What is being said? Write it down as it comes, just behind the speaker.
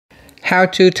how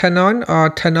to turn on or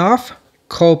turn off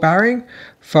call barring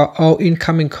for all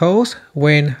incoming calls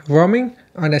when roaming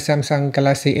on the Samsung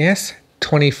Galaxy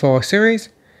S24 series.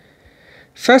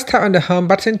 First, tap on the home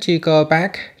button to go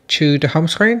back to the home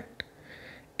screen.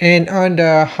 And on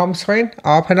the home screen,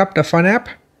 open up the phone app.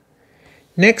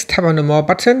 Next, tap on the more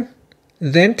button,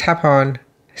 then tap on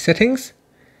settings.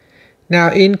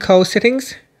 Now in call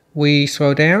settings, we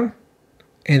scroll down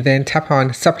and then tap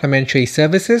on supplementary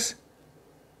services.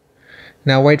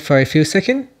 Now wait for a few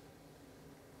seconds.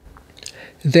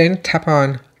 Then tap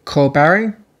on call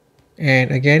barring and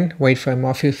again wait for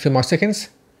a few more seconds.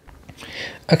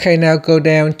 Okay, now go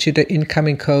down to the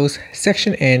incoming calls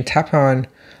section and tap on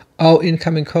all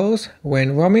incoming calls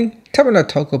when roaming. Tap on the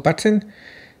toggle button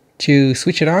to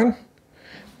switch it on.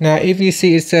 Now if you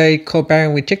see it say call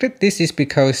barring rejected, this is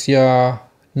because your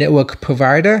network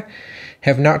provider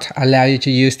have not allowed you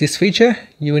to use this feature.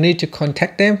 You will need to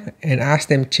contact them and ask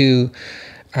them to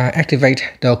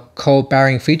activate the call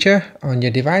barring feature on your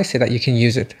device so that you can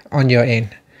use it on your end.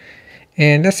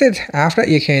 And that's it. After that,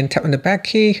 you can tap on the back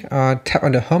key or tap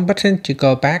on the home button to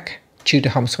go back to the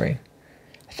home screen.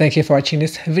 Thank you for watching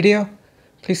this video.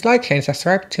 Please like and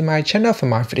subscribe to my channel for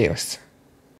more videos.